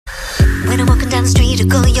When I'm walking down the street, I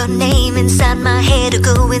call your name. Inside my head, I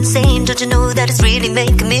go insane. Don't you know that it's really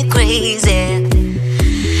making me crazy?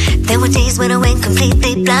 There were days when I went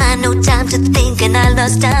completely blind. No time to think and I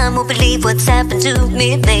lost time. Won't believe what's happened to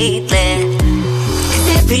me lately. Cause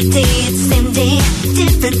every day it's the same day.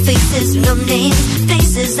 Different faces, no names.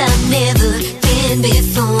 Places I've never been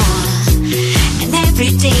before. And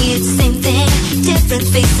every day it's the same thing. Different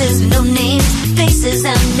faces, no names. Places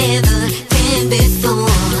I've never been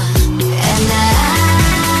before.